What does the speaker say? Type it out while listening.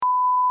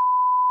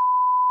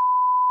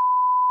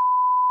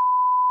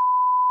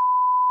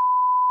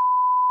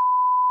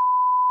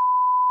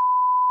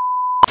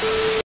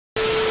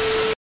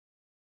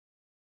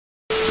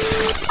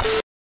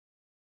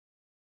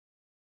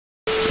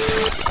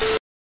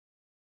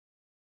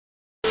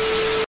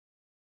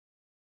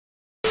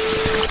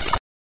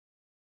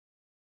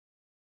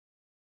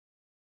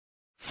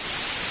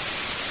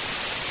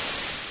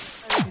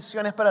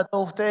bendiciones para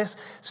todos ustedes.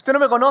 Si usted no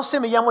me conoce,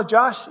 me llamo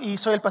Josh y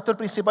soy el pastor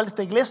principal de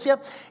esta iglesia.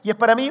 Y es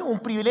para mí un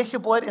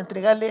privilegio poder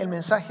entregarle el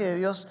mensaje de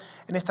Dios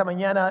en esta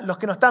mañana. Los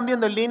que nos están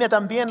viendo en línea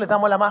también, les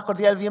damos la más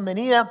cordial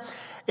bienvenida.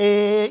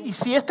 Y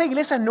si esta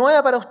iglesia es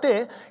nueva para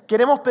usted,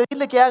 queremos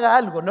pedirle que haga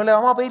algo. No le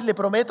vamos a pedir, le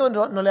prometo,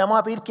 no le vamos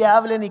a pedir que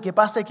hable ni que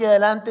pase aquí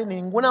adelante, ni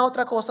ninguna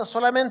otra cosa.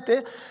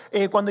 Solamente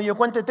cuando yo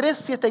cuente 3,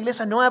 si esta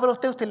iglesia es nueva para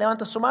usted, usted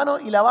levanta su mano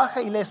y la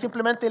baja y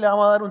simplemente le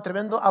vamos a dar un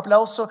tremendo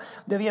aplauso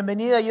de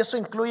bienvenida. Y eso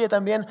incluye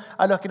también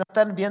a los que nos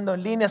están viendo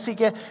en línea. Así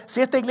que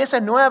si esta iglesia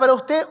es nueva para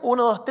usted,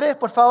 1, 2, 3,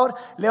 por favor,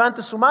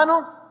 levante su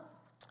mano.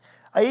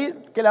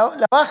 Ahí, que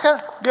la baja.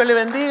 Dios le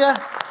bendiga.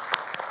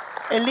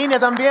 En línea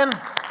también.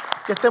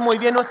 Que esté muy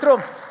bien.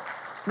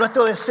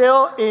 Nuestro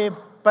deseo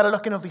para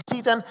los que nos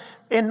visitan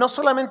es no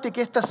solamente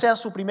que esta sea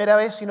su primera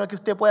vez, sino que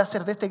usted pueda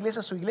hacer de esta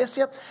iglesia su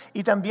iglesia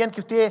y también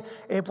que usted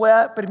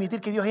pueda permitir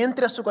que Dios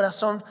entre a su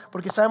corazón,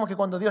 porque sabemos que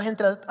cuando Dios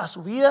entra a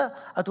su vida,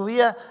 a tu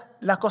vida,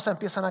 las cosas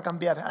empiezan a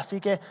cambiar. Así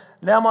que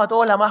le damos a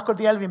todos la más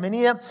cordial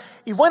bienvenida.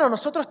 Y bueno,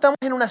 nosotros estamos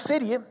en una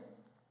serie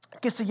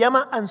que se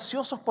llama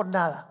Ansiosos por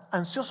Nada.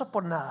 Ansiosos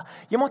por nada.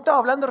 Y hemos estado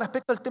hablando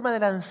respecto al tema de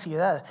la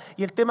ansiedad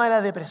y el tema de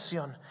la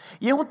depresión.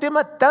 Y es un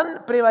tema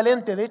tan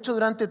prevalente. De hecho,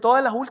 durante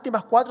todas las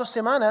últimas 4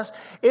 semanas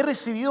he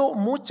recibido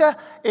mucha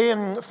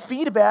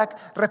feedback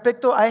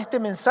respecto a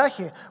este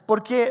mensaje,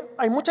 porque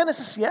hay mucha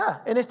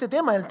necesidad en este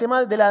tema, el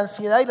tema de la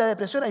ansiedad y la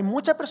depresión. Hay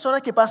muchas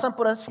personas que pasan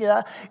por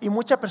ansiedad y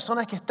muchas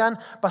personas que están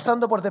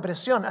pasando por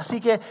depresión. Así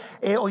que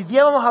hoy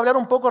día vamos a hablar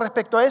un poco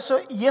respecto a eso,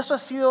 y eso ha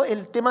sido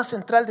el tema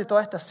central de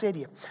toda esta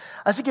serie.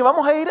 Así que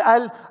vamos a ir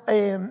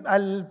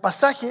al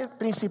pasaje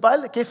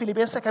principal, que es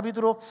Filipenses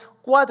capítulo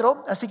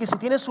 4. Así que si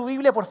tiene su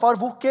Biblia, por favor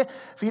busque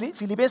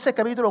Filipenses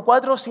capítulo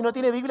 4. Si no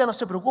tiene Biblia, no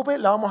se preocupe,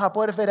 la vamos a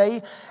poder ver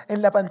ahí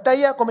en la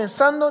pantalla,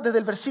 comenzando desde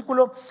el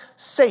versículo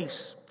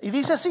 6. Y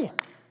dice así,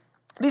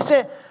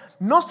 dice,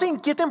 no se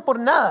inquieten por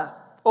nada,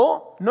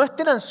 o no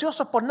estén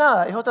ansiosos por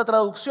nada, es otra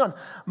traducción.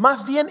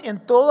 Más bien, en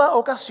toda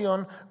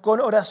ocasión,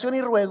 con oración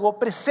y ruego,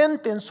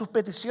 presenten sus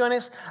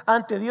peticiones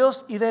ante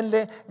Dios y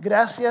denle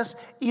gracias,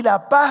 y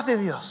la paz de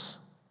Dios,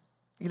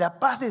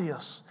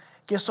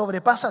 que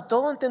sobrepasa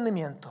todo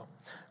entendimiento,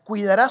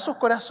 cuidará sus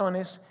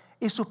corazones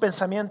y sus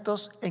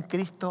pensamientos en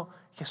Cristo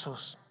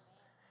Jesús.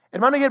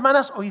 Hermanos y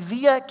hermanas, hoy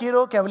día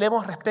quiero que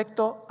hablemos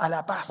respecto a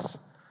la paz,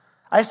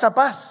 a esa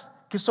paz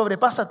que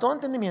sobrepasa todo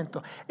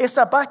entendimiento,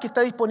 esa paz que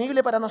está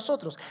disponible para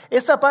nosotros,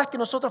 esa paz que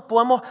nosotros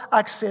podamos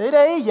acceder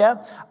a ella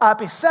a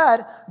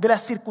pesar de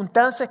las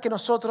circunstancias que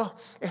nosotros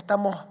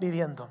estamos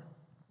viviendo.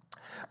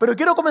 Pero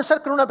quiero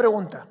comenzar con una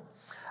pregunta.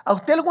 ¿A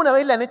usted alguna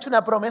vez le han hecho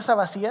una promesa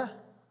vacía?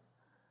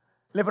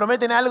 Le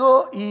prometen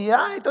algo y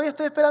todavía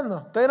estoy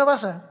esperando, todavía no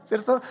pasa,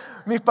 ¿cierto?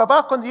 Mis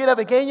papás, cuando yo era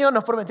pequeño,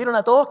 nos prometieron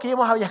a todos que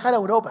íbamos a viajar a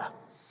Europa.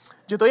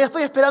 Yo todavía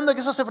estoy esperando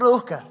que eso se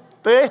produzca.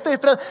 Todavía estoy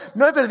esperando.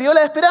 No he perdido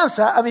la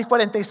esperanza. A mis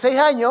 46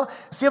 años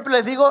siempre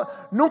les digo,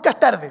 nunca es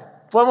tarde,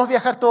 podemos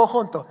viajar todos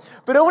juntos.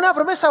 Pero es una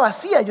promesa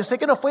vacía. Yo sé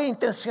que no fue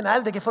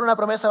intencional de que fuera una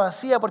promesa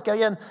vacía porque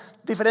habían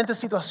diferentes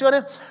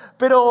situaciones,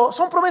 pero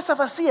son promesas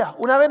vacías.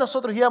 Una vez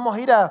nosotros íbamos a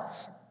ir a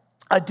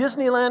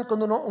Disneyland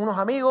con unos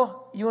amigos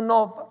y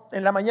uno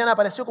en la mañana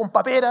apareció con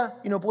papera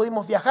y no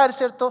pudimos viajar,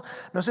 ¿cierto?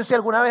 No sé si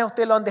alguna vez a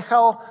ustedes lo han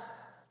dejado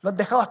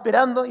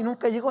esperando y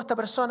nunca llegó esta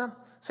persona,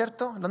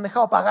 ¿cierto? Lo han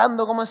dejado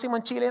pagando, como decimos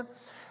en Chile.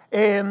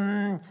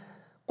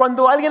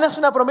 Cuando alguien hace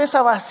una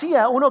promesa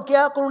vacía, uno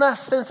queda con una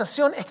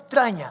sensación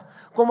extraña,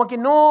 como que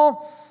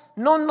no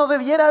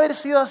debiera haber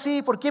sido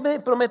así. ¿Por qué me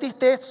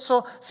prometiste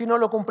eso si no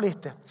lo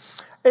cumpliste?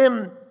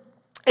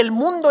 El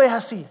mundo es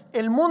así.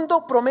 El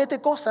mundo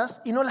promete cosas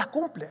y no las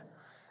cumple.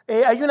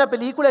 Hay una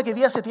película que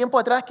vi hace tiempo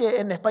atrás que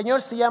en español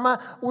se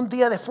llama Un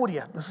día de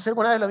furia. No sé si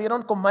alguna vez lo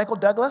vieron, con Michael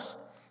Douglas.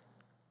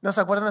 ¿No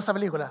se acuerdan de esa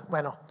película?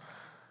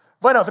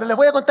 Bueno, pero les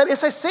voy a contar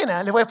esa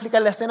escena, les voy a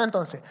explicar la escena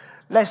entonces.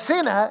 La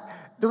escena,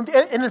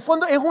 en el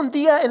fondo, es un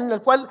día en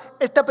el cual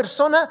esta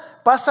persona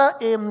pasa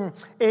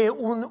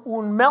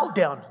un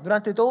meltdown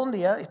durante todo un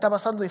día, está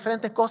pasando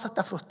diferentes cosas,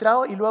 está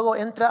frustrado y luego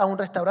entra a un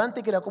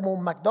restaurante que era como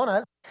un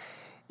McDonald's.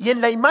 Y en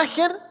la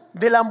imagen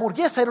de la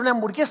hamburguesa, era una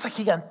hamburguesa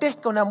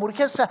gigantesca, una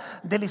hamburguesa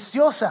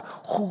deliciosa,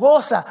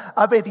 jugosa,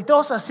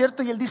 apetitosa,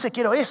 ¿cierto? Y él dice,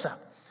 quiero esa.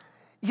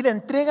 Y le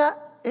entrega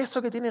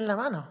eso que tiene en la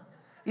mano.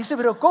 Y dice,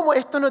 pero ¿cómo?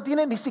 Esto no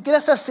tiene, ni siquiera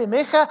se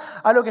asemeja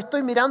a lo que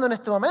estoy mirando en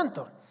este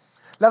momento.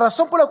 La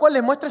razón por la cual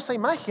les muestro esa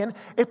imagen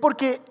es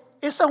porque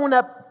esa es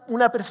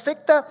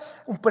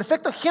un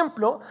perfecto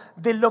ejemplo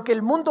de lo que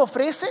el mundo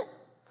ofrece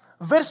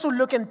versus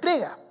lo que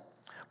entrega.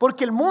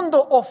 Porque el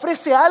mundo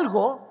ofrece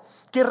algo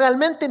que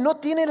realmente no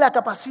tiene la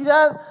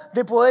capacidad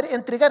de poder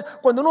entregar.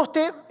 Cuando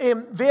usted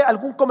ve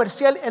algún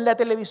comercial en la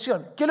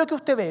televisión, ¿qué es lo que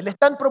usted ve? Le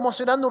están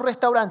promocionando un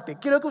restaurante.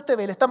 ¿Qué es lo que usted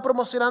ve? Le están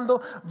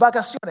promocionando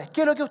vacaciones.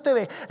 ¿Qué es lo que usted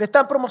ve? Le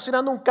están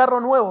promocionando un carro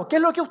nuevo. ¿Qué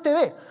es lo que usted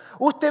ve?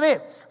 Usted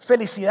ve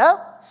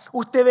felicidad,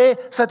 usted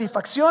ve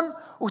satisfacción,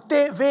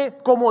 usted ve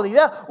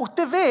comodidad.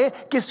 Usted ve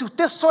que si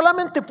usted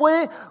solamente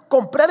puede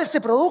comprar ese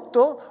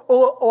producto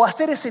o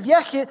hacer ese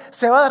viaje,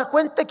 se va a dar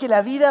cuenta que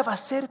la vida va a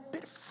ser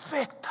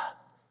perfecta.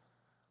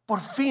 Por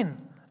fin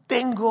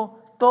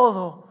tengo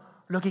todo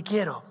lo que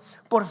quiero.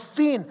 Por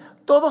fin,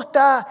 todo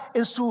está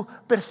en su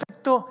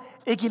perfecto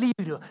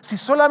equilibrio. Si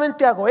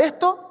solamente hago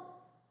esto,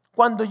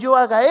 cuando yo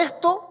haga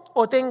esto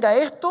o tenga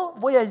esto,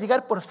 voy a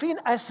llegar por fin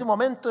a ese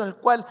momento en el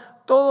cual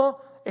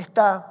todo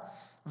está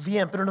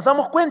bien. Pero nos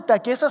damos cuenta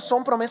que esas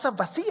son promesas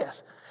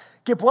vacías.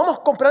 Que podamos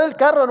comprar el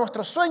carro de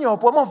nuestros sueños o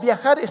podemos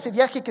viajar ese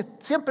viaje que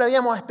siempre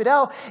habíamos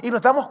esperado y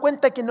nos damos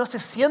cuenta que no se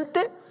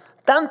siente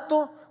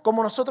tanto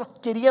como nosotros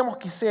queríamos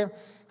que se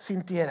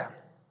sintiera.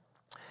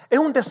 Es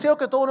un deseo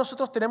que todos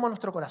nosotros tenemos en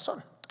nuestro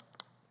corazón.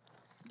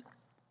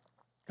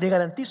 Le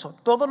garantizo,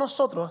 todos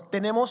nosotros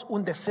tenemos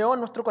un deseo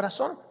en nuestro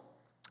corazón,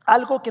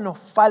 algo que nos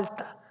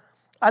falta,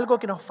 algo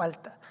que nos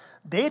falta.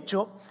 De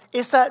hecho,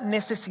 esa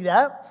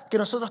necesidad que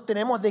nosotros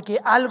tenemos de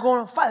que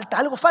algo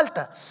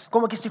falta,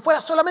 como que si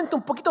fuera solamente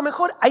un poquito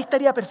mejor, ahí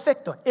estaría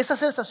perfecto. Esa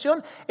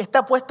sensación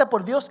está puesta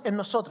por Dios en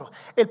nosotros.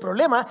 El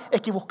problema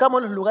es que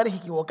buscamos los lugares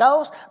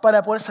equivocados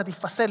para poder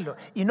satisfacerlo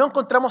y no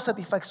encontramos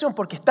satisfacción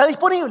porque está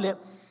disponible,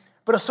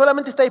 pero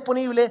solamente está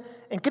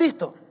disponible en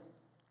Cristo.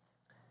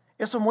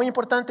 Eso es muy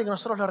importante que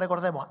nosotros lo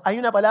recordemos. Hay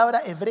una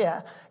palabra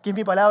hebrea, que es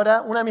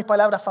una de mis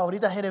palabras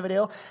favoritas en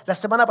hebreo. La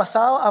semana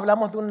pasada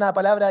hablamos de una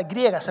palabra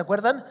griega, ¿se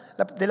acuerdan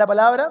de la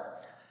palabra?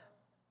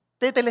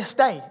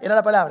 Tetelestai era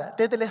la palabra.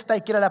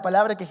 Tetelestai, que era la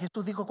palabra que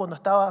Jesús dijo cuando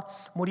estaba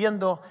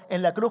muriendo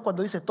en la cruz,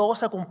 cuando dice todo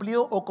se ha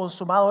cumplido o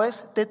consumado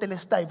es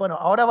Tetelestai. Bueno,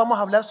 ahora vamos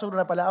a hablar sobre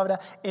una palabra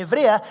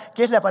hebrea,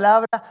 que es la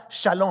palabra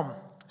shalom.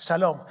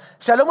 Shalom.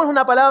 Shalom es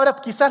una palabra,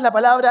 quizás la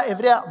palabra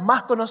hebrea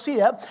más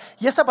conocida,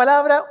 y esa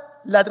palabra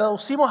la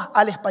traducimos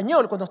al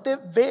español. Cuando usted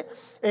ve,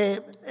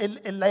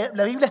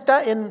 la Biblia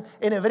está en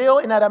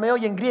hebreo, en arameo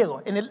y en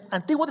griego. En el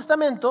Antiguo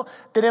Testamento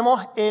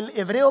tenemos el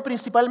hebreo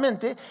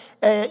principalmente,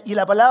 y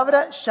la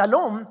palabra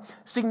shalom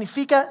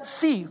significa,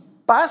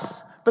 sí,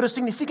 paz, pero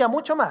significa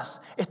mucho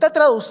más. Está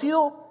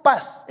traducido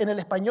paz en el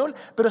español,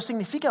 pero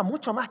significa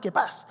mucho más que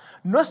paz.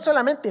 No es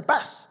solamente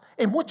paz,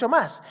 es mucho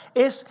más.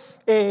 Es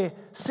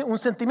un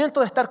sentimiento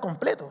de estar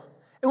completo.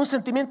 Es un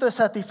sentimiento de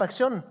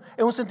satisfacción,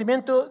 es un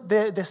sentimiento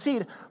de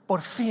decir,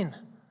 por fin,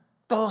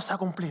 todo se ha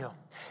cumplido.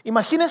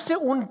 Imagínense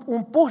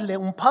un puzzle,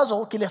 un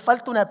puzzle que le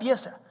falta una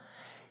pieza.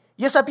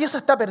 Y esa pieza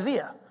está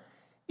perdida.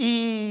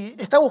 Y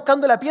está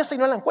buscando la pieza y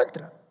no la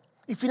encuentra.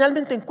 Y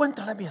finalmente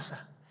encuentra la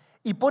pieza.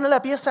 Y pone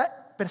la pieza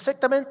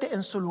perfectamente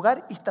en su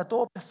lugar y está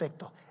todo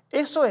perfecto.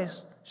 Eso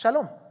es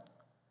shalom.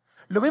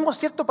 Lo mismo es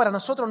cierto para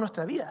nosotros en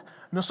nuestra vida.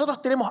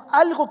 Nosotros tenemos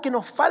algo que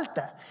nos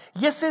falta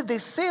y ese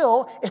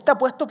deseo está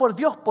puesto por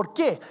Dios. ¿Por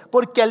qué?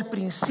 Porque al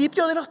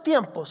principio de los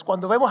tiempos,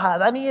 cuando vemos a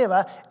Adán y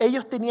Eva,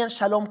 ellos tenían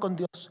shalom con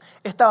Dios.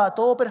 Estaba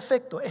todo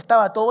perfecto,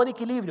 estaba todo en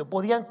equilibrio,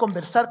 podían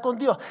conversar con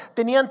Dios.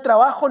 Tenían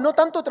trabajo, no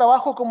tanto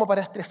trabajo como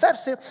para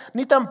estresarse,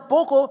 ni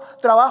tampoco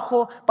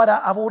trabajo para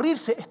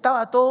aburrirse.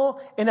 Estaba todo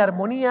en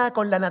armonía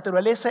con la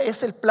naturaleza.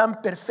 Es el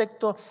plan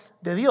perfecto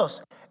de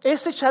Dios.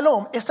 Ese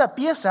shalom, esa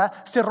pieza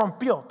se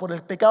rompió por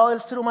el pecado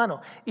del ser humano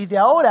y de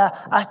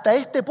ahora hasta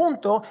este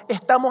punto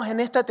estamos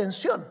en esta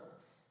tensión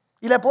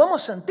y la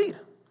podemos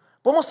sentir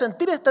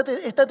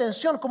esta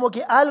tensión como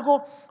que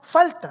algo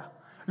falta.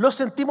 Lo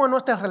sentimos en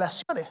nuestras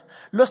relaciones,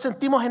 lo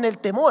sentimos en el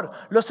temor,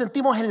 lo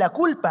sentimos en la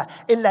culpa,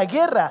 en la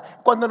guerra,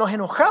 cuando nos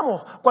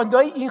enojamos, cuando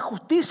hay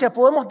injusticia,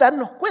 podemos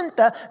darnos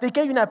cuenta de que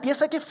hay una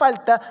pieza que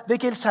falta, de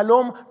que el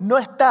shalom no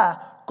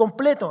está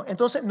completo.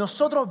 Entonces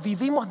nosotros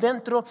vivimos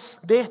dentro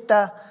de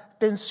esta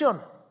tensión.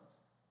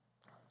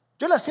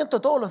 Yo la siento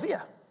todos los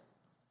días.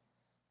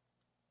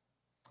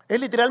 Es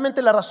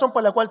literalmente la razón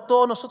por la cual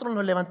todos nosotros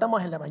nos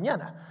levantamos en la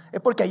mañana.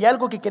 Es porque hay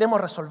algo que queremos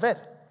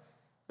resolver.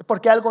 Es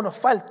porque algo nos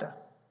falta.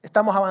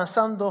 Estamos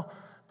avanzando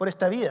por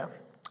esta vida.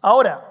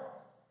 Ahora,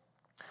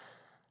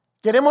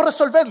 queremos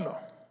resolverlo,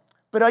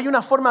 pero hay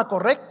una forma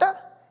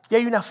correcta y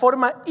hay una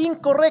forma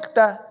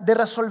incorrecta de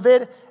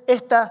resolver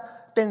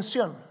esta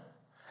tensión.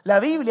 La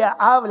Biblia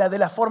habla de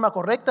la forma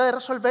correcta de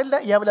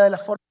resolverla y habla de la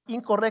forma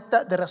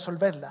incorrecta de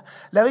resolverla.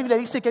 La Biblia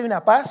dice que hay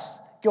una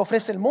paz que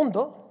ofrece el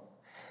mundo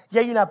y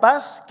hay una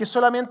paz que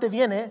solamente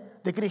viene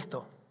de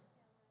Cristo.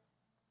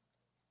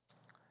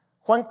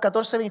 Juan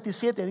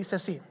 14:27 dice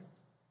así.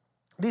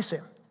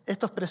 Dice,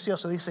 esto es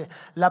precioso, dice,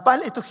 la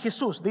paz, esto es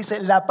Jesús, dice,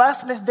 la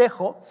paz les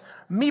dejo,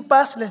 mi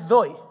paz les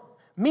doy,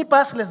 mi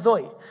paz les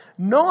doy.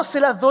 No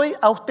se las doy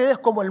a ustedes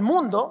como el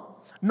mundo.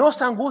 No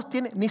se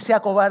angustien ni se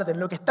acobarden.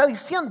 Lo que está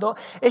diciendo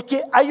es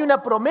que hay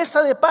una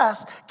promesa de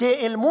paz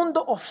que el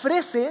mundo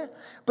ofrece,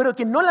 pero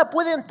que no la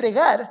puede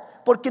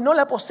entregar porque no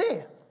la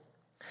posee.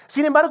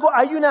 Sin embargo,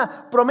 hay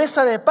una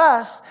promesa de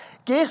paz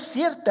que es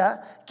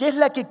cierta, que es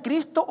la que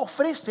Cristo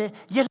ofrece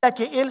y es la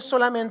que Él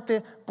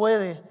solamente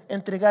puede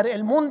entregar.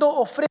 El mundo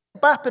ofrece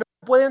paz, pero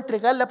no puede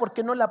entregarla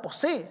porque no la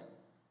posee.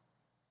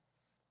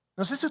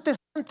 No sé si usted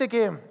siente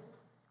que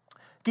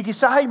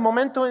quizás hay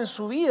momentos en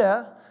su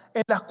vida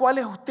en las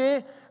cuales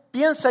usted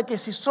piensa que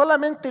si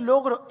solamente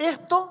logro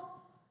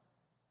esto,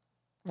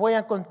 voy a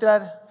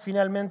encontrar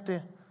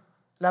finalmente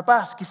la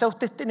paz. Quizás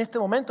usted en este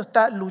momento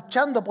está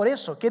luchando por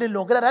eso, quiere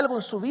lograr algo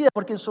en su vida,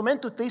 porque en su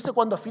mente usted dice,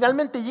 cuando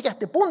finalmente llegue a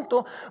este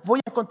punto,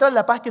 voy a encontrar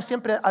la paz que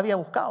siempre había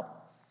buscado.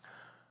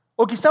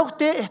 O quizá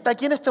usted está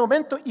aquí en este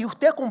momento y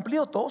usted ha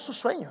cumplido todos sus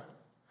sueños.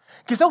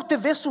 Quizá usted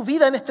ve su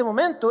vida en este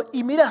momento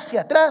y mira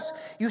hacia atrás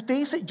y usted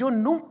dice, yo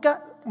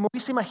nunca me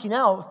hubiese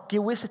imaginado que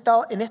hubiese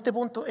estado en este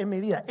punto en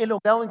mi vida. He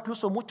logrado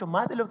incluso mucho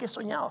más de lo que he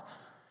soñado.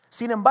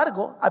 Sin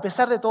embargo, a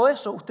pesar de todo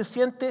eso, usted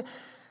siente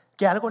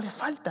que algo le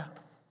falta.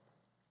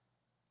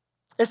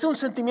 Ese es un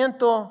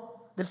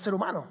sentimiento del ser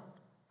humano.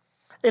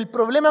 El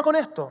problema con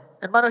esto,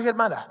 hermanos y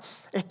hermanas,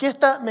 es que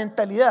esta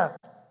mentalidad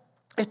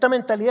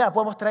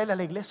podemos traerla a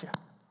la iglesia.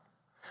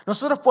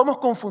 Nosotros podemos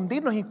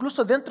confundirnos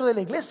incluso dentro de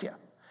la iglesia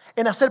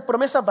en hacer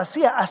promesas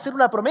vacías, hacer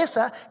una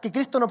promesa que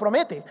Cristo no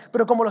promete.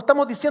 Pero como lo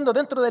estamos diciendo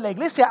dentro de la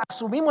iglesia,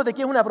 asumimos de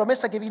que es una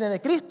promesa que viene de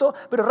Cristo,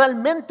 pero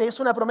realmente es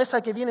una promesa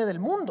que viene del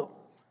mundo.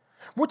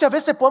 Muchas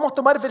veces podemos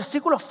tomar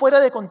versículos fuera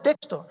de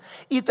contexto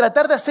y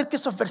tratar de hacer que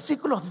esos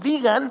versículos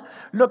digan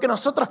lo que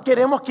nosotros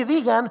queremos que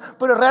digan,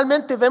 pero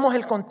realmente vemos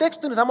el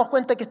contexto y nos damos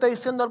cuenta que está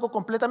diciendo algo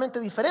completamente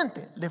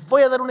diferente. Les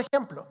voy a dar un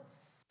ejemplo.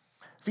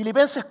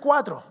 Filipenses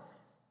 4,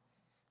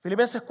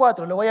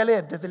 lo voy a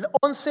leer desde el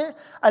 11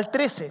 al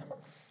 13.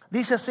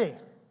 Dice así,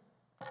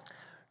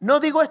 no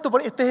digo esto,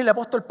 porque este es el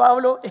apóstol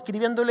Pablo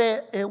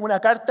escribiéndole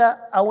una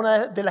carta a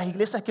una de las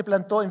iglesias que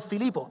plantó en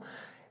Filipo.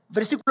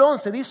 Versículo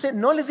 11 dice,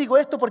 no les digo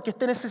esto porque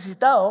esté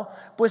necesitado,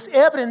 pues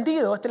he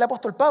aprendido, este es el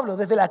apóstol Pablo,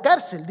 desde la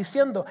cárcel,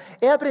 diciendo,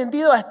 he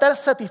aprendido a estar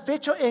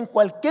satisfecho en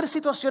cualquier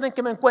situación en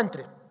que me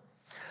encuentre.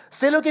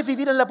 Sé lo que es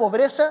vivir en la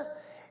pobreza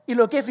y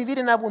lo que es vivir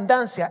en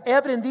abundancia. He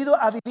aprendido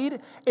a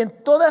vivir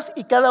en todas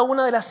y cada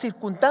una de las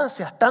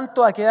circunstancias,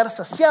 tanto a quedar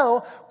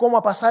saciado como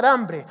a pasar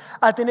hambre,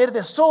 a tener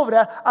de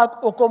sobra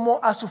o como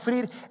a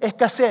sufrir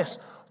escasez.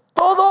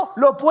 Todo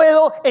lo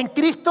puedo en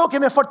Cristo que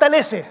me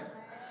fortalece.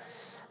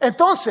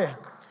 Entonces,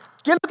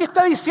 ¿qué es lo que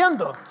está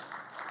diciendo?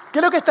 ¿Qué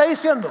es lo que está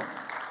diciendo?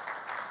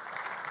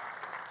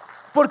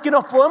 Porque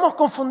nos podemos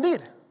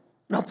confundir.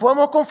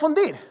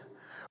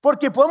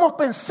 Porque podemos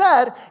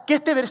pensar que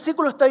este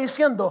versículo está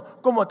diciendo,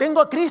 como tengo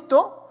a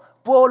Cristo,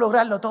 puedo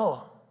lograrlo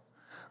todo.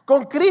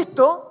 Con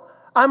Cristo,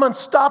 I'm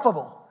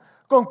unstoppable.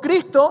 Con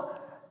Cristo,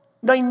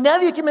 no hay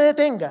nadie que me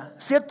detenga,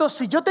 ¿cierto?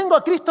 Si yo tengo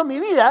a Cristo en mi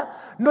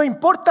vida, no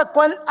importa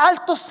cuán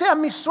altos sean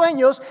mis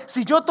sueños,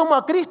 si yo tomo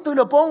a Cristo y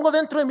lo pongo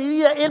dentro de mi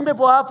vida, Él me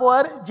va a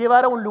poder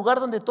llevar a un lugar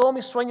donde todos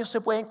mis sueños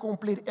se pueden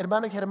cumplir.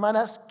 Hermanos y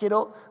hermanas,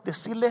 quiero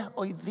decirles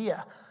hoy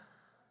día,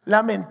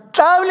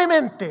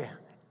 lamentablemente,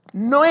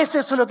 no es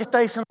eso lo que está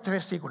diciendo este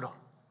versículo.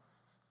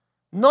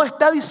 No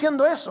está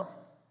diciendo eso.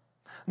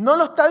 No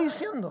lo está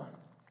diciendo.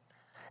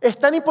 Es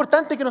tan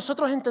importante que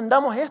nosotros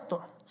entendamos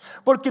esto.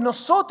 Porque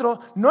nosotros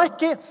no es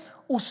que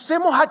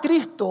usemos a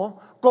Cristo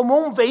como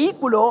un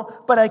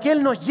vehículo para que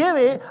Él nos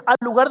lleve al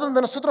lugar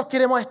donde nosotros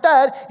queremos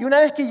estar y una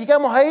vez que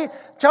llegamos ahí,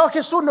 chao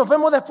Jesús, nos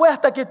vemos después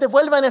hasta que te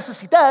vuelva a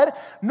necesitar.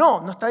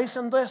 No está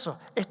diciendo eso.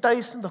 Está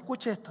diciendo,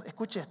 escuche esto.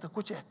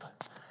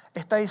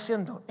 Está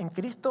diciendo, en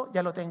Cristo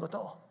ya lo tengo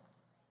todo.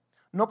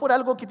 No por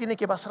algo que tiene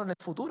que pasar en el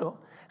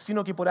futuro,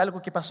 sino que por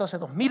algo que pasó hace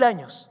 2000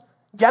 años.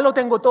 Ya lo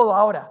tengo todo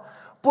ahora.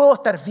 Puedo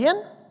estar bien,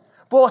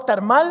 puedo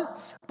estar mal,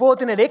 puedo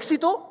tener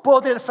éxito,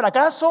 puedo tener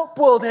fracaso,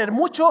 puedo tener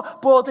mucho,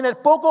 puedo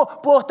tener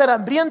poco, puedo estar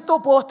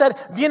hambriento, puedo estar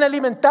bien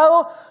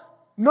alimentado.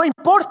 No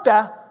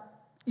importa.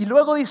 Y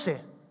luego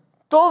dice,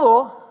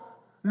 todo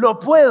lo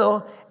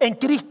puedo en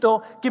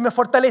Cristo que me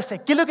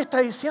fortalece. ¿Qué es lo que está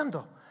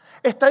diciendo?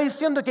 Está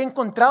diciendo que he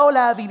encontrado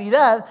la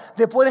habilidad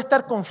de poder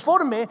estar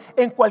conforme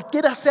en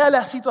cualquiera sea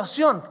la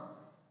situación.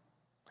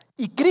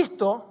 Y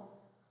Cristo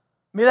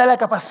me da la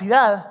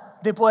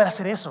capacidad de poder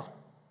hacer eso.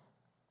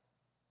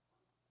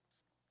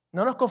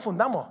 No nos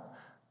confundamos,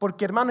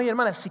 porque hermanos y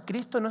hermanas, si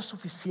Cristo no es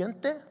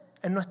suficiente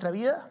en nuestra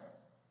vida,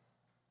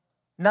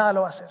 nada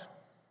lo va a hacer.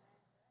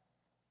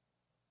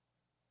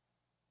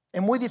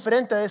 Es muy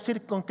diferente a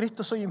decir con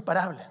Cristo soy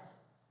imparable.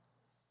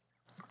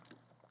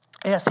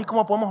 Es así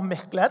como podemos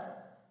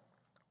mezclar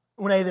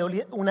una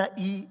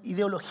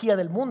ideología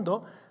del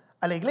mundo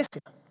a la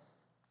iglesia.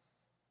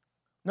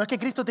 No es que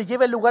Cristo te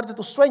lleve al lugar de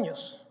tus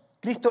sueños.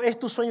 Cristo es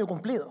tu sueño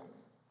cumplido.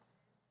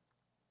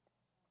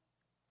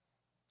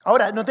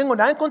 Ahora, no tengo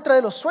nada en contra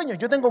de los sueños.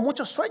 Yo tengo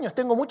muchos sueños,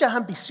 tengo muchas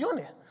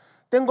ambiciones.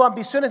 Tengo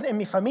ambiciones en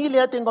mi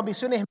familia, tengo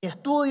ambiciones en mi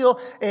estudio,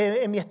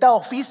 en mi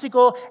estado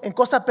físico, en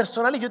cosas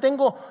personales. Yo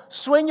tengo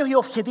sueños y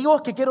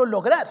objetivos que quiero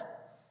lograr.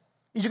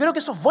 Y yo creo que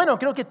eso es bueno,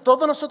 creo que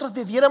todos nosotros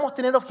debiéramos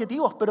tener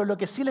objetivos, pero lo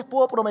que sí les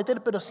puedo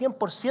prometer, pero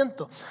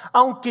 100%,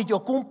 aunque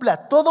yo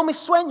cumpla todos mis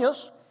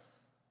sueños,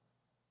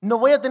 no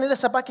voy a tener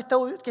esa paz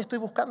que estoy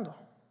buscando.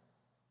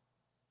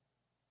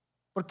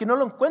 Porque no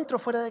lo encuentro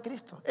fuera de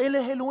Cristo. Él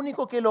es el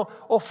único que lo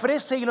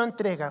ofrece y lo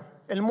entrega.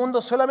 El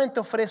mundo solamente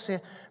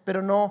ofrece,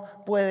 pero no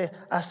puede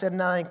hacer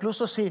nada.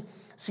 Incluso si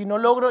no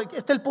logro, este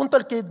es el punto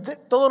al que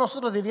todos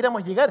nosotros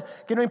debiéramos llegar,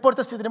 que no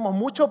importa si tenemos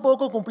mucho o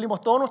poco, cumplimos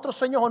todos nuestros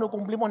sueños o no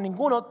cumplimos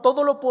ninguno,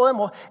 todo lo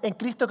podemos en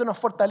Cristo que nos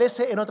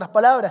fortalece. En otras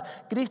palabras,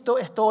 Cristo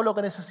es todo lo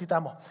que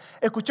necesitamos.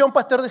 Escuché a un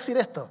pastor decir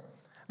esto.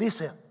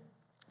 Dice,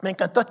 me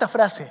encantó esta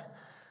frase,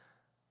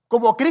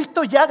 como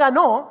Cristo ya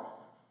ganó,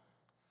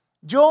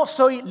 yo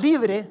soy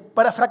libre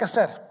para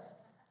fracasar.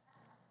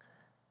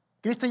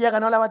 Cristo ya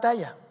ganó la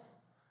batalla.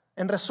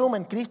 En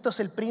resumen, Cristo es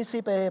el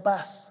príncipe de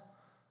paz.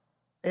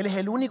 Él es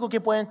el único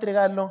que puede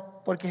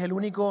entregarlo porque es el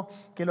único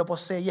que lo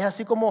posee. Y es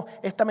así como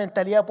esta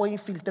mentalidad puede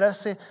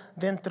infiltrarse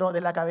dentro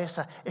de la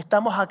cabeza.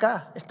 Estamos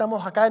acá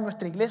en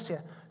nuestra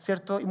iglesia,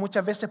 ¿cierto? Y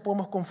muchas veces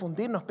podemos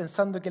confundirnos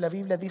pensando que la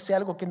Biblia dice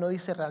algo que no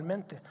dice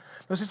realmente.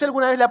 No sé si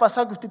alguna vez le ha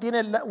pasado que usted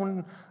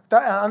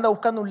anda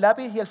buscando un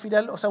lápiz y al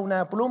final, o sea,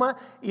 una pluma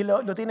y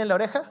lo tiene en la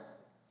oreja.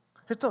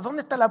 ¿Cierto?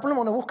 ¿Dónde está la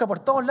pluma? Uno busca por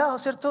todos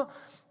lados, ¿cierto?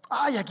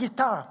 ¡Ay, aquí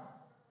estaba!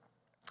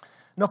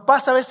 Nos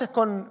pasa a veces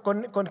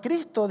con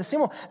Cristo,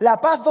 decimos, la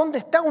paz, ¿dónde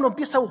está? Uno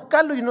empieza a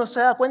buscarlo y uno se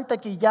da cuenta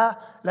que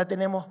ya la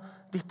tenemos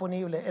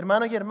disponible.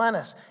 Hermanos y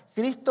hermanas,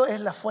 Cristo es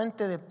la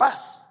fuente de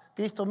paz,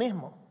 Cristo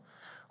mismo.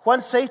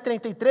 Juan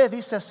 6:33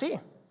 dice así,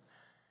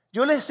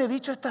 yo les he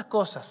dicho estas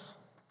cosas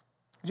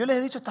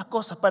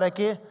para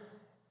que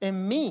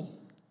en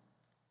mí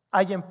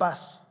hayan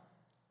paz.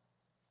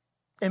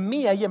 En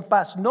mí hayan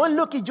paz, no en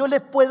lo que yo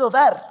les puedo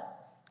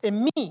dar,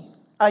 en mí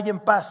hayan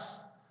paz.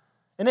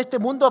 En este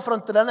mundo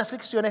afrontarán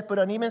aflicciones,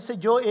 pero anímense,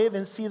 yo he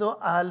vencido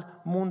al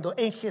mundo.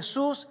 En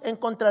Jesús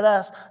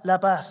encontrarás la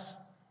paz.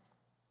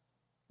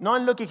 No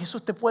en lo que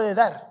Jesús te puede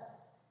dar,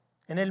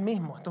 en Él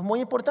mismo. Esto es muy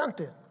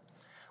importante.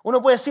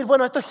 Uno puede decir,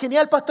 bueno, esto es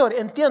genial, pastor,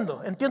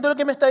 entiendo lo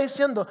que me está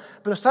diciendo,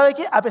 pero ¿sabe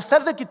qué? A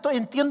pesar de que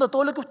entiendo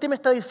todo lo que usted me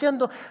está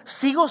diciendo,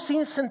 sigo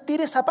sin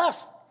sentir esa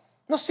paz.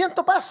 No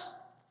siento paz,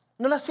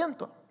 no la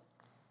siento.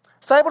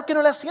 ¿Sabe por qué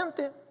no la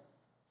siente?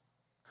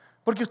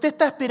 Porque usted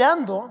está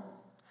esperando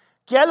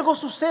que algo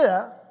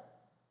suceda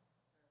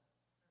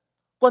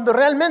cuando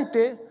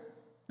realmente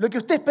lo que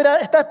usted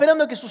está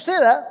esperando que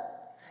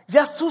suceda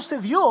ya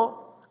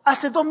sucedió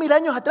hace 2000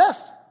 años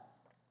atrás.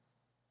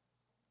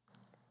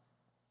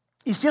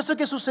 Y si eso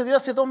que sucedió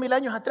hace 2000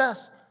 años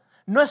atrás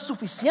no es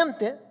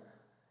suficiente,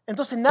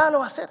 entonces nada lo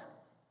va a hacer.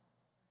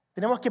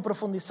 Tenemos que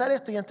profundizar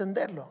esto y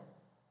entenderlo.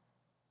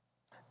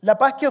 La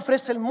paz que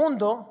ofrece el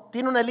mundo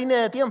tiene una línea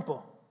de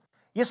tiempo.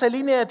 Y esa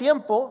línea de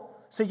tiempo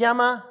se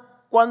llama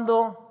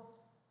cuando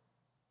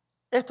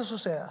esto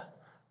suceda,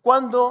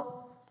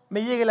 cuando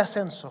me llegue el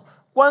ascenso,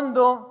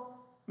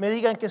 cuando me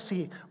digan que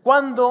sí,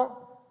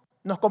 cuando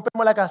nos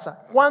compremos la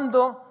casa,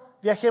 cuando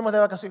viajemos de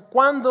vacaciones,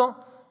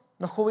 cuando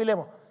nos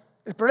jubilemos.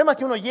 El problema es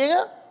que uno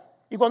llega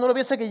y cuando uno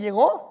piensa que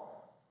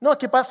llegó, no, es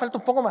que falta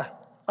un poco más,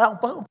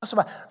 un paso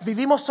más.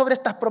 Vivimos sobre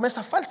estas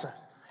promesas falsas,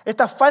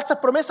 estas falsas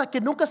promesas que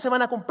nunca se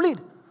van a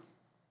cumplir.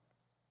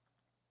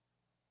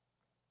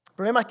 El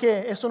problema es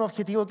que es un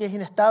objetivo que es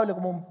inestable,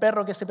 como un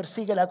perro que se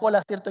persigue la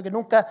cola, ¿cierto? Que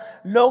nunca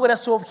logra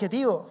su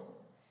objetivo.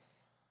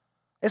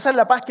 Esa es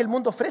la paz que el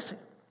mundo ofrece.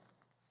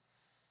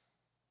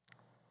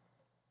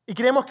 Y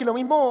creemos que lo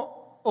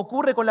mismo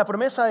ocurre con la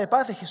promesa de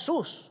paz de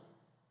Jesús.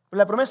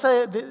 La promesa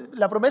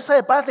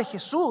de paz de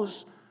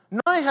Jesús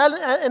no es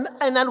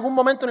en algún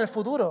momento en el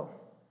futuro.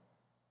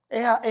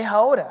 Es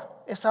ahora.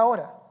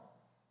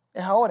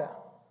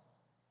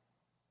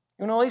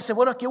 Y uno dice,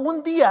 bueno, es que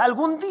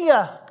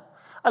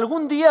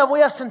algún día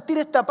voy a sentir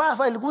esta paz,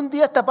 algún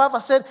día esta paz va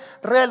a ser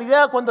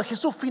realidad cuando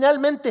Jesús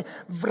finalmente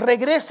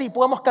regrese y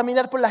podamos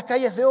caminar por las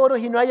calles de oro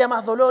y no haya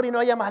más dolor y no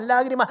haya más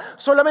lágrimas.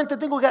 Solamente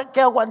tengo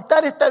que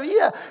aguantar esta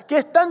vida que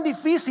es tan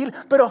difícil,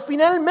 pero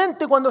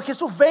finalmente cuando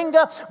Jesús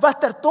venga va a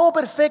estar todo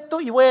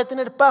perfecto y voy a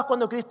tener paz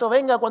cuando Cristo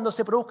venga, cuando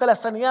se produzca la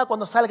sanidad,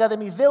 cuando salga de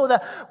mis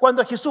deudas,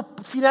 cuando Jesús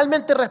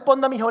finalmente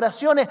responda a mis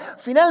oraciones.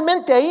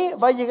 Finalmente ahí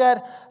va a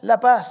llegar la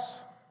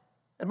paz.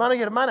 Hermanos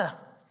y hermanas,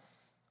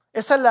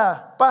 esa es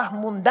la paz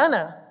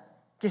mundana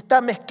que está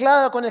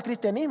mezclada con el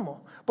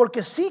cristianismo.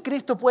 Porque sí,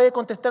 Cristo puede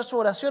contestar sus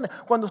oraciones.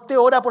 Cuando usted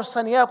ora por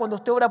sanidad, cuando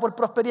usted ora por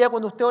prosperidad,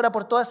 cuando usted ora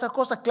por todas esas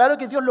cosas, claro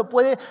que Dios lo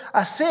puede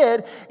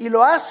hacer y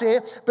lo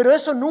hace, pero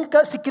eso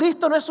nunca, si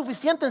Cristo no es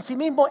suficiente en sí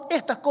mismo,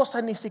 estas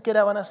cosas ni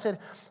siquiera van a ser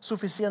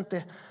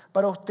suficientes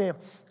para usted.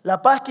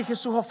 La paz que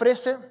Jesús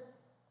ofrece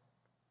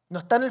no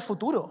está en el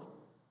futuro.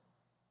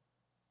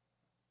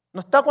 No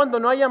está cuando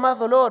no haya más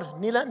dolor,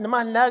 ni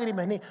más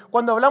lágrimas, ni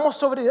cuando hablamos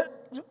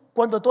sobre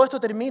cuando todo esto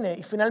termine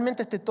y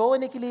finalmente esté todo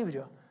en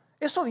equilibrio.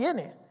 Eso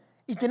viene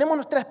y tenemos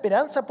nuestra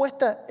esperanza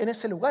puesta en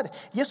ese lugar.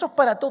 Y eso es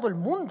para todo el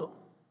mundo.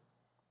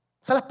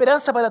 Esa es la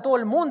esperanza para todo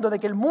el mundo, de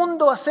que el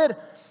mundo va a ser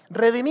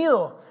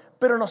redimido.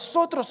 Pero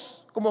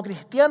nosotros como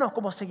cristianos,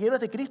 como seguidores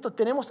de Cristo,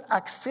 tenemos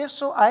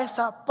acceso a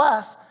esa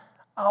paz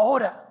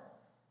ahora.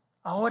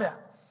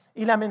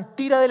 Y la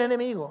mentira del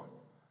enemigo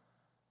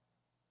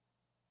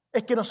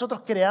es que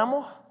nosotros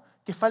creamos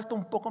que falta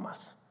un poco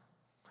más.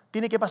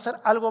 Tiene que pasar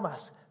algo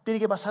más.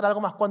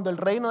 Cuando el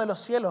reino de los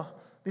cielos,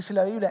 dice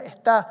la Biblia,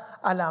 está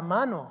a la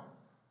mano.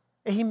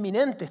 Es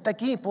inminente, está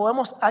aquí.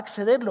 Podemos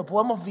accederlo,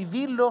 podemos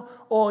vivirlo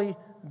hoy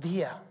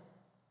día.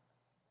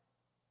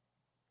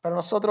 Para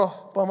nosotros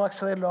podemos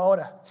accederlo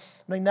ahora.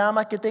 No hay nada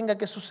más que tenga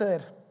que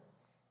suceder.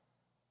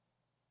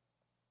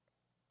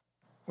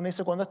 Uno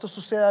dice, cuando esto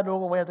suceda,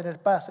 luego voy a tener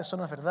paz. Eso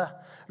no es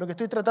verdad. Lo que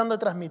estoy tratando de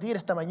transmitir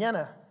esta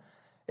mañana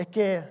es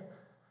que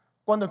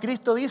cuando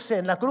Cristo dice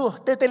en la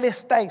cruz,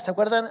 tetelestai, ¿se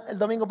acuerdan el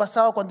domingo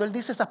pasado cuando Él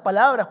dice esas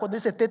palabras? Cuando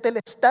dice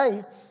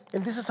tetelestai,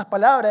 Él dice esas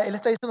palabras, Él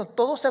está diciendo,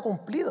 todo se ha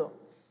cumplido.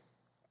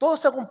 Todo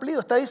se ha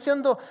cumplido. Está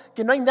diciendo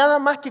que no hay nada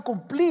más que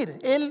cumplir.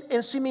 Él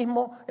en sí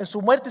mismo, en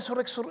su muerte y su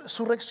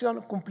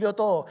resurrección, cumplió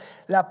todo.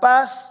 La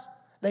paz,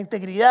 la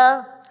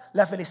integridad,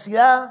 la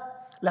felicidad,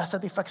 la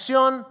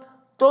satisfacción,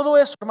 todo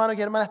eso, hermanos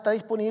y hermanas, está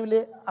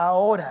disponible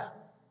ahora.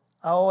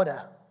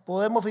 Ahora.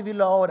 Podemos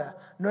vivirlo ahora.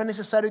 No es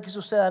necesario que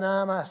suceda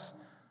nada más.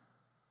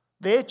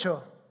 De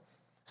hecho,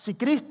 si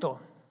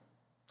Cristo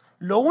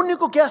lo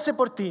único que hace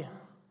por ti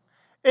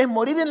es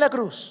morir en la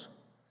cruz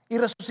y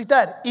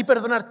resucitar y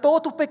perdonar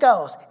todos tus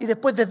pecados, y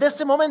después desde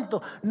ese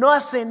momento no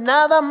hace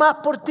nada más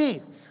por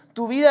ti,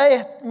 tu vida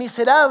es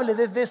miserable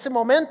desde ese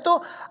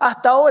momento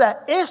hasta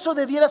ahora, eso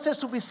debiera ser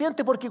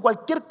suficiente, porque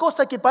cualquier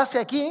cosa que pase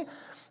aquí,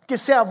 que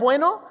sea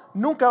bueno,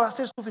 nunca va a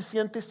ser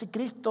suficiente si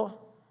Cristo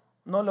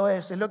no lo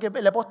es. Es lo que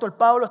el apóstol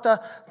Pablo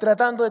está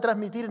tratando de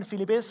transmitir en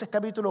Filipenses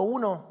capítulo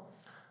 1,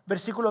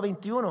 versículo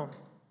 21.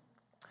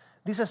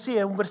 Dice así,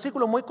 es un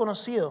versículo muy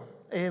conocido,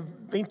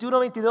 21,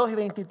 22 y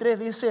 23,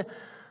 dice: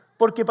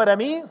 porque para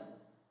mí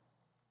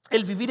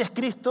el vivir es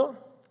Cristo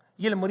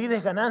y el morir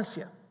es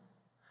ganancia.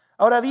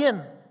 Ahora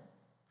bien,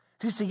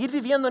 si seguir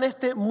viviendo en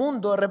este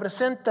mundo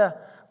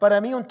representa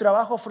para mí un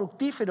trabajo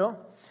fructífero,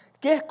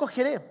 ¿qué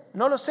escogeré?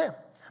 No lo sé.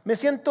 Me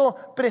siento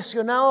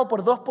presionado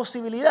por dos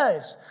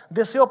posibilidades.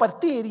 Deseo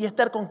partir y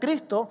estar con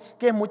Cristo,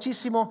 que es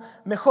muchísimo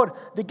mejor.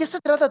 ¿De qué se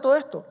trata todo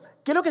esto?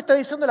 ¿Qué es lo que está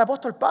diciendo el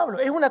apóstol Pablo?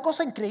 Es una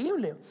cosa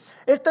increíble.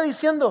 Él está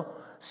diciendo,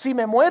 si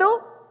me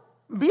muero,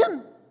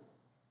 bien.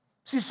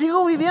 Si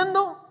sigo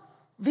viviendo,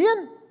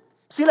 bien.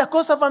 Si las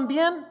cosas van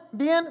bien,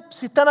 bien.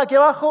 Si están aquí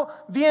abajo,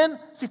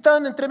 bien. Si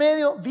están entre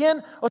medio,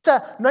 bien. O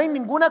sea, no hay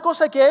ninguna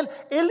cosa que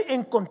él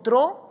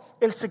encontró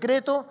el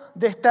secreto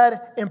de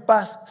estar en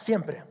paz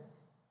siempre.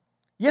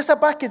 Y esa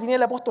paz que tenía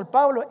el apóstol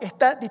Pablo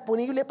está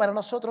disponible para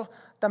nosotros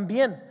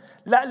también.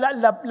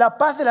 La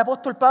paz del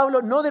apóstol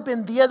Pablo no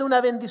dependía de una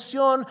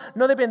bendición,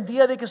 no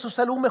dependía de que su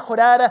salud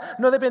mejorara,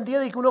 no dependía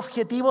de que un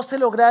objetivo se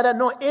lograra.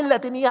 No, él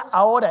la tenía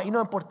ahora y no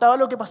importaba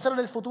lo que pasara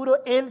en el futuro,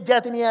 él ya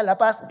tenía la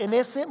paz en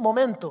ese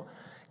momento.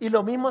 Y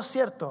lo mismo es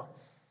cierto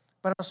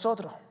para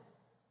nosotros.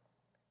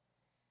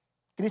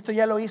 Cristo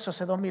ya lo hizo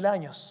hace 2000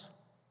 años,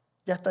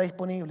 ya está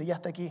disponible, ya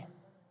está aquí.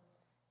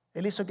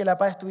 Él hizo que la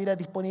paz estuviera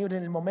disponible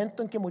en el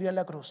momento en que murió en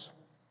la cruz.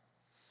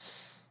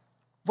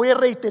 Voy a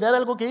reiterar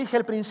algo que dije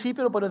al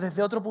principio, pero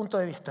desde otro punto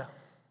de vista.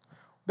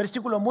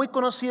 Versículo muy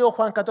conocido,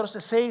 Juan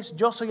 14:6,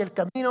 yo soy el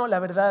camino, la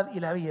verdad y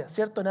la vida.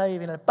 ¿Cierto? Nadie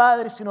viene al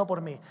Padre sino por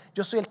mí.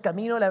 Yo soy el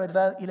camino, la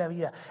verdad y la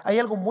vida. Hay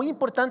algo muy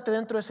importante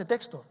dentro de ese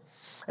texto.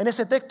 En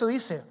ese texto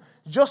dice,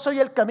 yo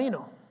soy el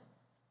camino.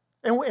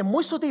 Es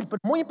muy sutil, pero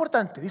muy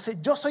importante. Dice,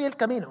 yo soy el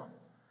camino.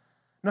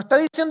 No está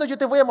diciendo, yo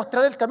te voy a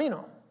mostrar el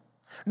camino.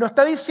 No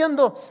está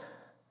diciendo,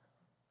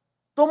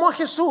 tomo a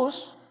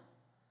Jesús,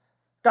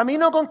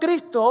 camino con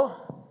Cristo,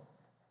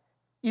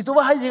 y tú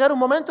vas a llegar a un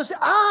momento y decir,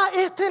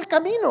 este es el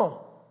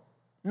camino.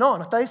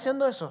 No está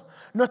diciendo eso.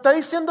 No está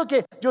diciendo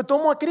que yo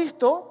tomo a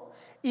Cristo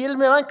y Él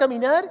me va a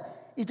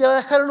encaminar y te va a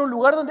dejar en un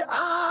lugar donde,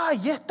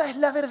 y esta es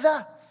la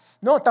verdad.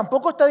 No,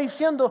 tampoco está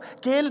diciendo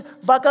que Él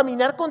va a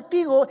caminar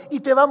contigo y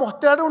te va a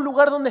mostrar un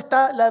lugar donde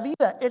está la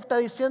vida. Él está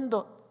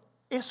diciendo,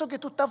 eso que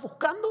tú estás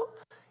buscando,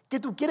 que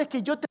tú quieres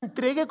que yo te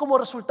entregue como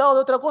resultado de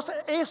otra cosa,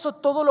 eso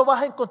todo lo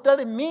vas a encontrar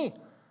en mí.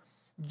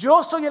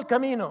 Yo soy el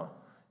camino,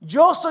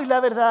 yo soy la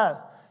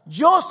verdad,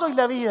 yo soy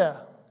la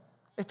vida.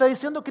 Está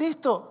diciendo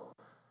Cristo.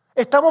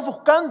 Estamos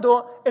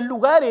buscando en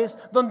lugares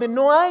donde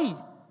no hay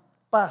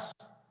paz,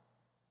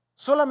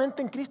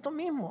 solamente en Cristo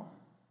mismo.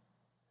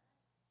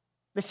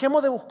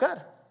 Dejemos de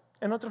buscar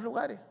en otros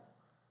lugares,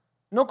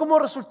 no como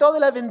resultado de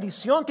la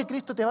bendición que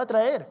Cristo te va a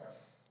traer.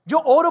 Yo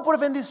oro por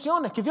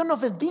bendiciones, que Dios nos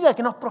bendiga,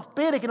 que nos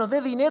prospere, que nos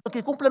dé dinero,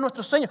 que cumpla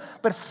nuestros sueños.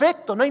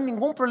 Perfecto, no hay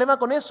ningún problema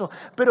con eso.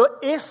 Pero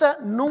esa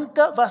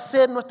nunca va a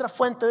ser nuestra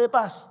fuente de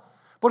paz.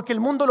 Porque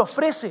el mundo lo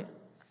ofrece,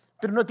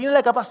 pero no tiene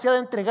la capacidad de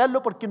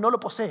entregarlo porque no lo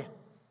posee.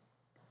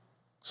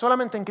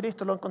 Solamente en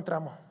Cristo lo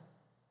encontramos.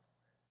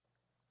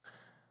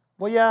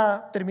 Voy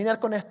a terminar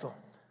con esto.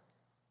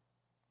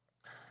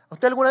 ¿A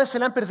usted alguna vez se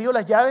le han perdido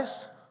las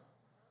llaves?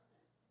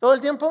 ¿Todo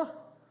el tiempo?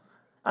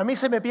 A mí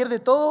se me pierde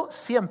todo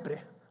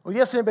siempre. Hoy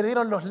día se me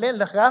perdieron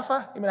las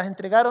gafas y me las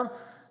entregaron.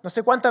 No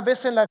sé cuántas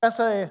veces en la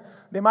casa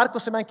de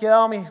Marcos se me han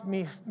quedado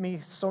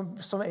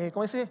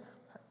 ¿cómo dice?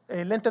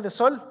 Lentes de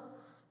sol.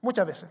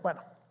 Muchas veces.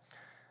 Bueno,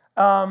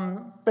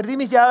 perdí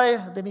mis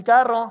llaves de mi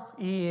carro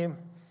y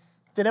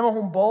tenemos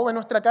un bowl en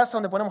nuestra casa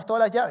donde ponemos todas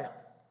las llaves.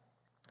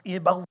 Y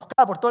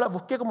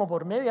busqué como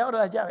por media hora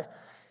las llaves.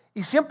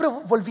 Y siempre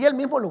volvía al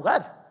mismo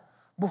lugar.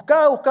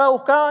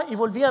 Buscaba y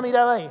volvía a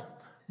mirar ahí.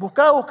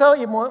 Buscaba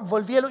y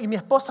volvía. Y mi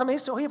esposa me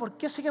dice, oye, ¿por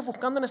qué sigues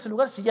buscando en ese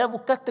lugar si ya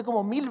buscaste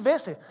como 1000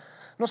 veces?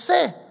 No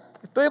sé,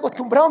 estoy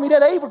acostumbrado a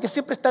mirar ahí porque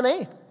siempre están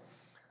ahí.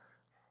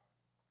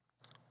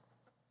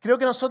 Creo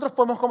que nosotros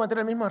podemos cometer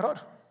el mismo error.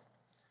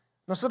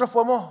 Nosotros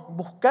podemos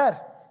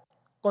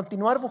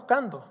continuar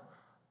buscando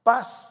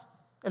paz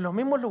en los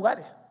mismos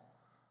lugares,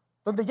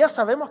 donde ya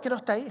sabemos que no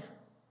está ahí.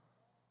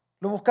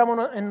 Lo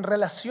buscamos en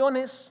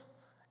relaciones,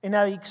 en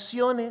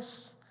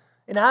adicciones,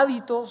 en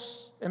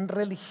hábitos, en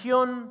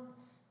religión,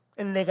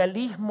 en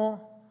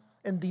legalismo,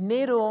 en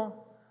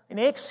dinero, en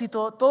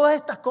éxito, todas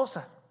estas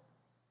cosas.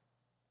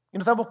 Y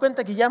nos damos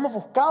cuenta que ya hemos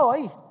buscado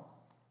ahí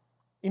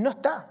y no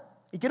está.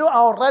 Y quiero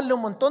ahorrarle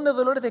un montón de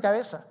dolores de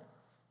cabeza.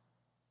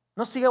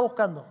 No siga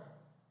buscando,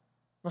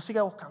 no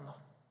siga buscando,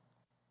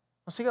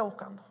 no siga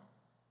buscando.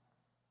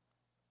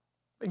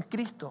 En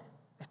Cristo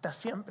está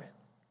siempre.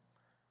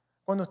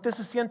 Cuando usted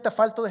se sienta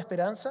falto de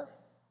esperanza,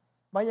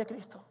 vaya a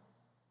Cristo.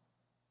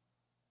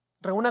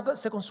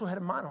 Reúnase con sus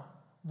hermanos,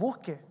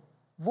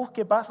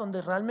 busque paz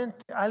donde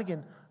realmente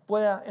alguien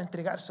pueda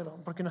entregárselo,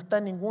 porque no está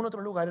en ningún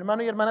otro lugar.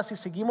 Hermanos y hermanas, si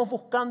seguimos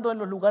buscando en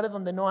los lugares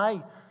donde no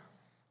hay,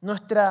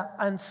 nuestra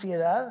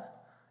ansiedad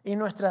y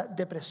nuestra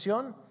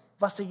depresión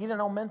va a seguir en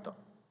aumento.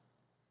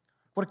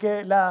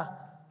 Porque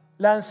la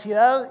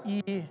ansiedad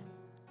y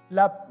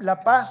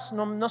la paz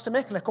no se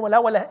mezclan, es como el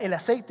agua y el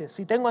aceite.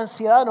 Si tengo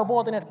ansiedad no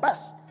puedo tener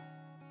paz.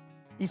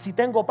 Y si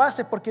tengo paz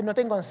es porque no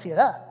tengo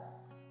ansiedad.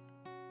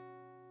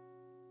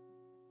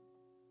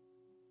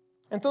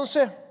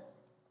 Entonces,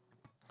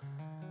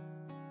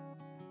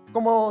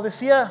 como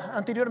decía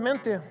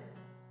anteriormente,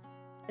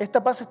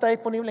 esta paz está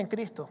disponible en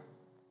Cristo.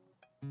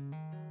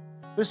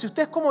 Pero si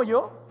usted es como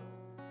yo,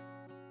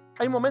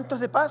 hay momentos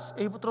de paz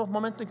y hay otros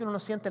momentos en que uno no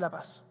siente la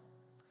paz.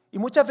 Y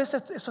muchas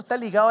veces eso está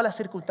ligado a las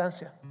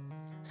circunstancias.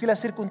 Si las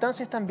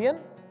circunstancias están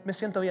bien, me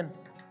siento bien.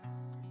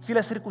 Si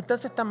las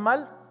circunstancias están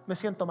mal, me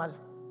siento mal.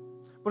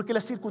 Porque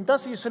las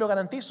circunstancias, yo se lo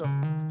garantizo,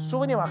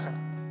 suben y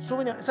bajan.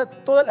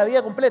 Toda la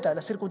vida completa,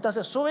 las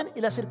circunstancias suben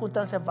y las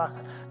circunstancias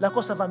bajan. Las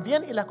cosas van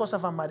bien y las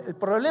cosas van mal. El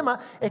problema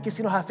es que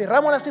si nos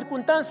aferramos a las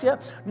circunstancias,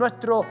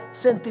 nuestro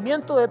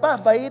sentimiento de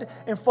paz va a ir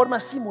en forma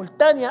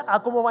simultánea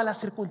a cómo van las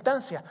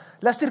circunstancias.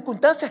 Las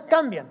circunstancias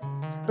cambian,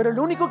 pero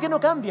lo único que no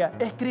cambia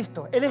es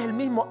Cristo. Él es el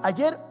mismo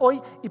ayer,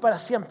 hoy y para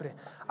siempre.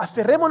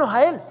 Aferrémonos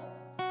a Él.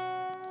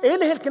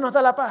 Él es el que nos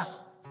da la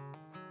paz,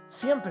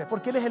 siempre,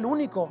 porque Él es el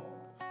único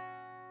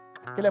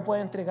que la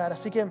puede entregar.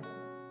 Así que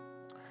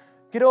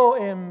quiero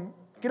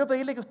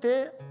pedirle que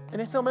usted en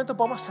este momento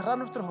podamos cerrar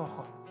nuestros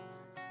ojos.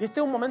 Y este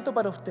es un momento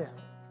para usted.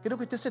 Quiero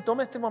que usted se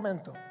tome este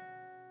momento.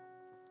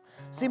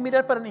 Sin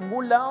mirar para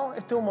ningún lado,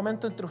 este es un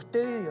momento entre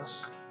usted y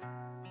Dios.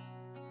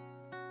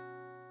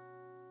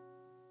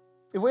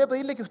 Y voy a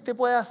pedirle que usted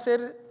pueda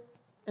hacer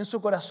en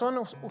su corazón,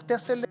 usted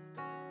hacerle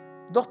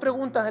 2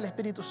 preguntas al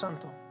Espíritu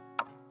Santo.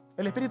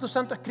 El Espíritu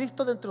Santo es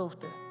Cristo dentro de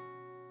usted.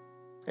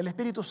 El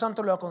Espíritu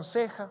Santo lo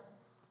aconseja.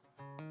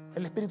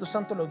 El Espíritu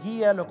Santo lo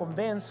guía, lo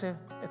convence,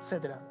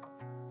 etc.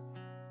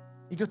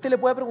 Y que usted le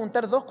pueda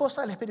preguntar 2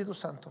 cosas al Espíritu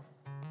Santo.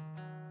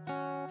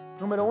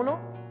 Número 1,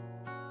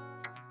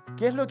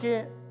 ¿qué es lo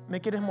que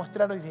me quieres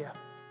mostrar hoy día?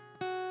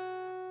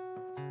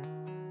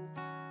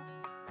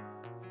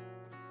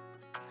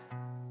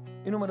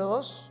 Y número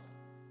 2,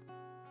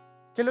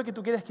 ¿qué es lo que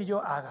tú quieres que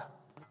yo haga?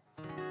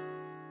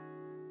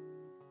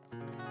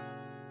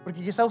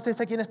 Porque quizás usted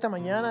está aquí en esta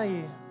mañana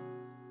y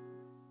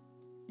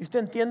usted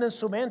entiende en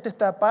su mente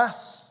esta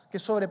paz que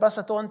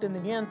sobrepasa todo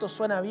entendimiento,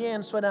 suena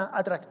bien, suena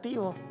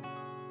atractivo,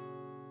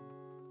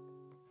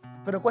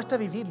 pero cuesta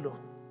vivirlo.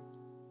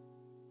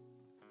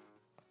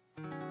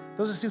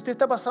 Entonces, si usted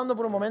está pasando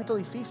por un momento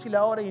difícil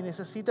ahora y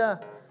necesita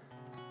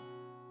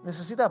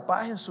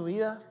paz en su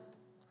vida,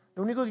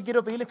 lo único que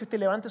quiero pedirle es que usted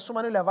levante su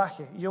mano y la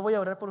baje, y yo voy a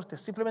orar por usted.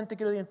 Simplemente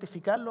quiero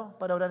identificarlo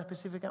para orar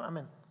específicamente.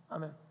 Amén,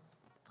 amén,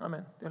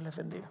 amén. Dios les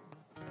bendiga,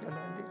 Dios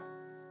les bendiga,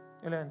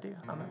 Dios les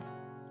bendiga, amén,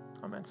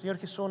 amén. Señor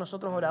Jesús,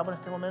 nosotros oramos en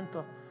este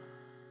momento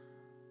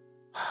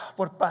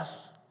por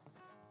paz,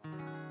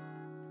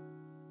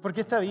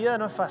 porque esta vida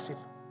no es fácil.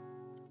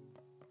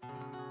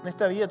 En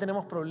esta vida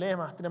tenemos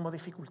problemas, tenemos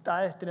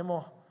dificultades,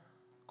 tenemos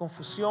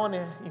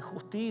confusiones,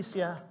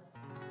 injusticias.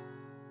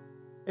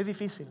 Es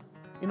difícil.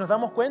 Y nos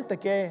damos cuenta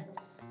que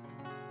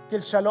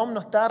el shalom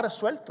no está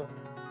resuelto.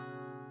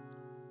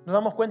 Nos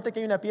damos cuenta que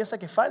hay una pieza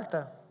que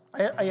falta.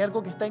 Hay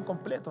algo que está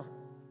incompleto.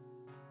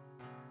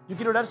 Yo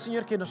quiero orar,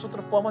 Señor, que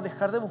nosotros podamos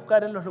dejar de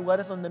buscar en los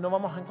lugares donde no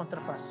vamos a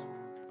encontrar paz.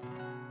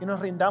 Y nos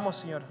rindamos,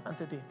 Señor,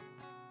 ante ti,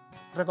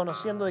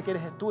 reconociendo de que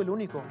eres tú el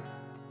único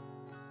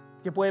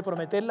que puede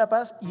prometer la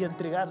paz y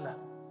entregarla.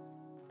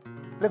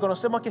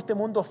 Reconocemos que este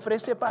mundo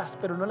ofrece paz,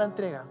 pero no la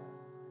entrega.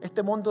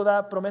 Este mundo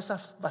da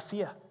promesas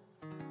vacías,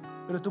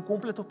 pero tú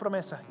cumples tus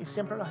promesas y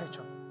siempre lo has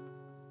hecho.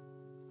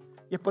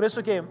 Y es por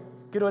eso que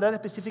quiero orar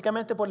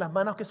específicamente por las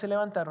manos que se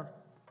levantaron,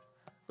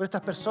 por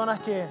estas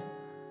personas que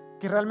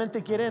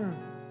realmente quieren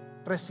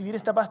recibir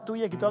esta paz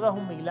tuya, que tú hagas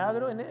un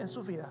milagro en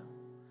su vida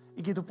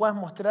y que tú puedas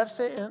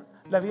mostrarse en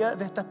la vida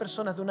de estas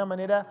personas de una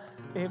manera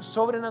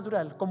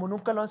sobrenatural, como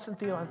nunca lo han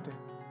sentido antes,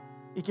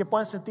 y que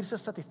puedan sentirse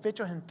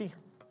satisfechos en ti.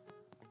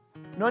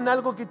 No en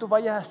algo que tú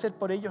vayas a hacer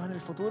por ellos en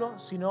el futuro,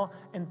 sino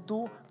en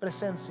tu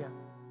presencia,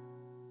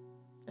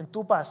 en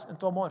tu paz, en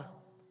tu amor.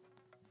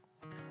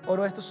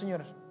 Oro esto,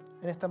 Señor,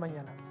 en esta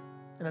mañana,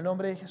 en el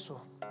nombre de Jesús.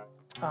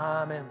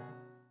 Amén.